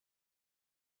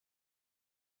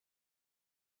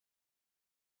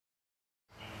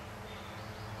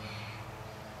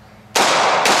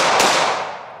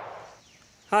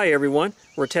Hi everyone,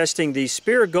 we're testing the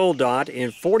Speer Gold Dot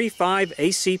in 45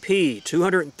 ACP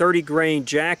 230 grain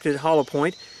jacketed hollow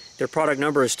point. Their product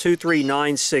number is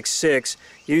 23966,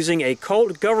 using a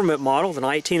Colt government model, the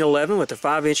 1911 with the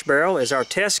 5-inch barrel as our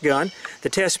test gun. The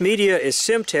test media is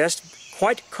SIM-TEST,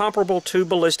 quite comparable to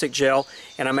ballistic gel,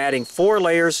 and I'm adding 4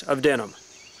 layers of denim.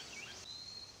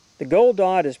 The Gold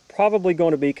Dot is probably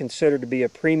going to be considered to be a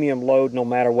premium load no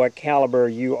matter what caliber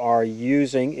you are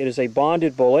using. It is a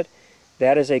bonded bullet.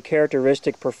 That is a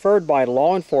characteristic preferred by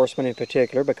law enforcement in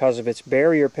particular because of its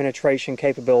barrier penetration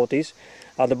capabilities.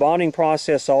 The bonding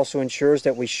process also ensures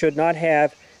that we should not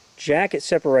have jacket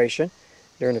separation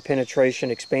during the penetration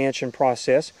expansion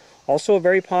process. Also a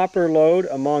very popular load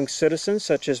among citizens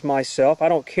such as myself. I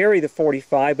don't carry the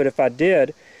 45, but if I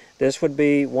did, this would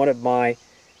be one of my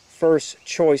first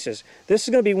choices. This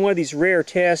is going to be one of these rare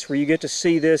tests where you get to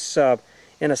see this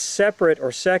in a separate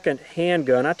or second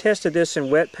handgun. I tested this in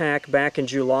wet pack back in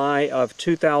July of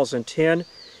 2010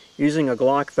 using a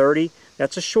Glock 30.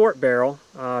 That's a short barrel,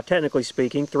 technically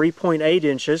speaking, 3.8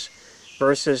 inches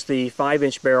versus the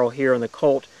 5-inch barrel here in the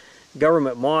Colt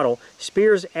government model.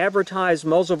 Speer's advertised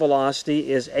muzzle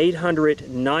velocity is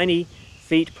 890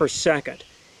 feet per second.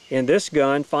 In this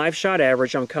gun, 5-shot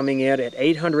average, I'm coming in at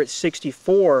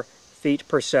 864 feet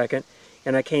per second,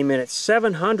 and I came in at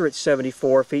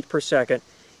 774 feet per second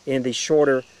in the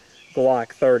shorter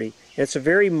Glock 30. It's a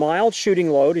very mild shooting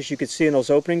load, as you can see in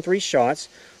those opening 3 shots.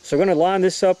 So we're going to line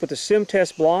this up with the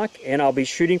SIM-TEST block, and I'll be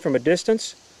shooting from a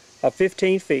distance of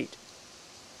 15 feet.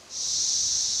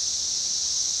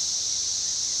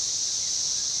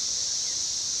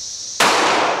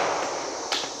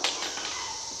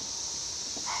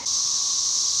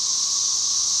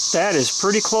 That is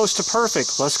pretty close to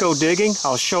perfect. Let's go digging.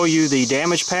 I'll show you the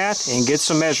damage path and get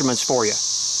some measurements for you.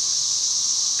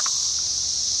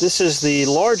 This is the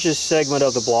largest segment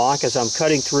of the block as I'm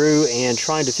cutting through and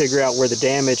trying to figure out where the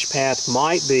damage path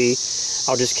might be.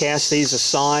 I'll just cast these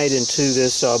aside into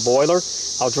this boiler.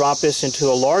 I'll drop this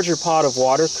into a larger pot of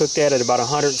water, cook that at about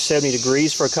 170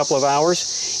 degrees for a couple of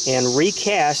hours, and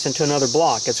recast into another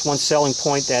block. That's one selling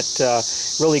point that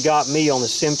really got me on the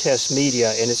SIM-TEST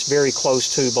media, and it's very close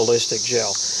to ballistic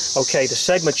gel. Okay, the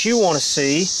segment you want to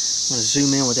see, I'm going to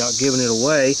zoom in without giving it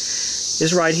away, is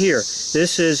right here.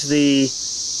 This is the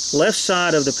left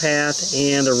side of the path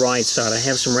and the right side. I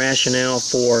have some rationale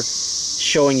for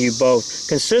showing you both.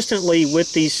 Consistently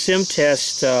with these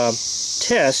SIM-TEST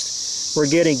tests, we're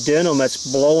getting denim that's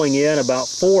blowing in about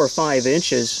 4 or 5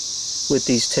 inches with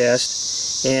these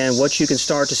tests. And what you can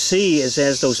start to see is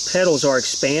as those petals are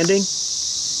expanding,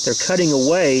 they're cutting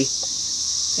away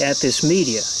at this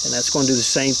media. And that's going to do the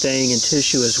same thing in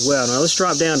tissue as well. Now let's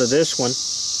drop down to this one.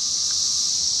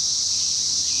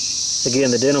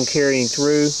 Again, the denim carrying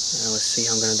through. Now let's see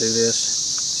how I'm going to do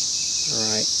this.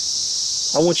 Alright.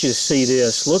 I want you to see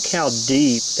this. Look how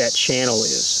deep that channel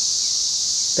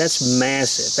is. That's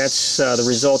massive. That's the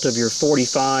result of your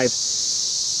 45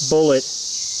 bullet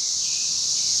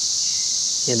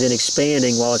and then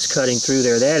expanding while it's cutting through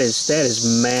there. That is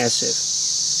massive.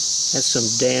 That's some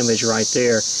damage right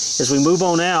there. As we move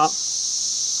on out,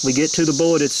 we get to the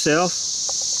bullet itself.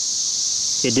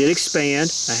 It did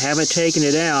expand. I haven't taken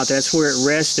it out. That's where it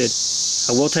rested.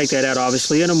 I will take that out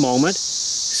obviously in a moment.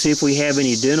 See if we have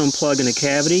any denim plug in the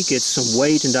cavity. Get some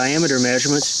weight and diameter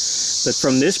measurements. But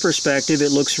from this perspective, it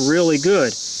looks really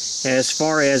good. As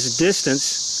far as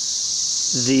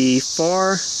distance, the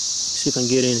far, see if I can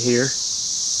get in here,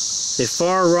 the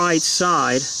far right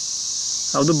side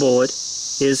of the bullet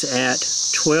is at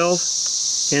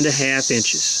 12.5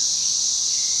 inches.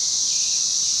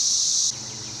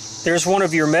 There's one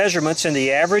of your measurements, and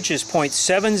the average is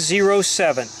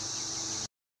 0.707.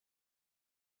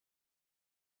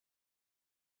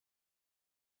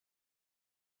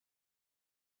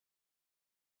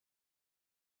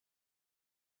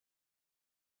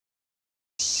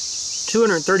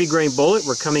 .230 grain bullet.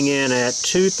 We're coming in at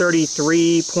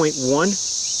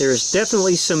 233.1. There's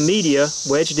definitely some media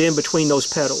wedged in between those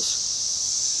petals.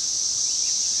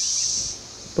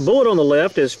 The bullet on the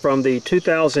left is from the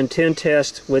 2010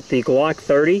 test with the Glock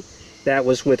 30. That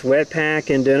was with wet pack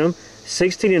and denim.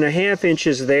 16.5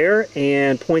 inches there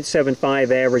and 0.75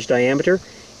 average diameter.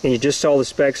 And you just saw the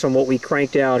specs on what we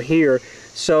cranked out here.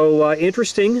 So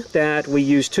interesting that we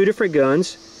use 2 different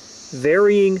guns,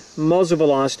 varying muzzle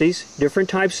velocities, different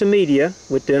types of media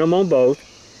with denim on both.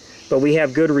 But we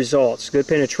have good results. Good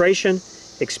penetration,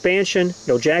 expansion,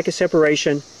 no jacket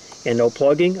separation, and no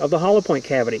plugging of the hollow point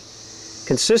cavity.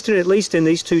 Consistent at least in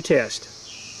these 2 tests.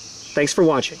 Thanks for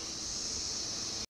watching.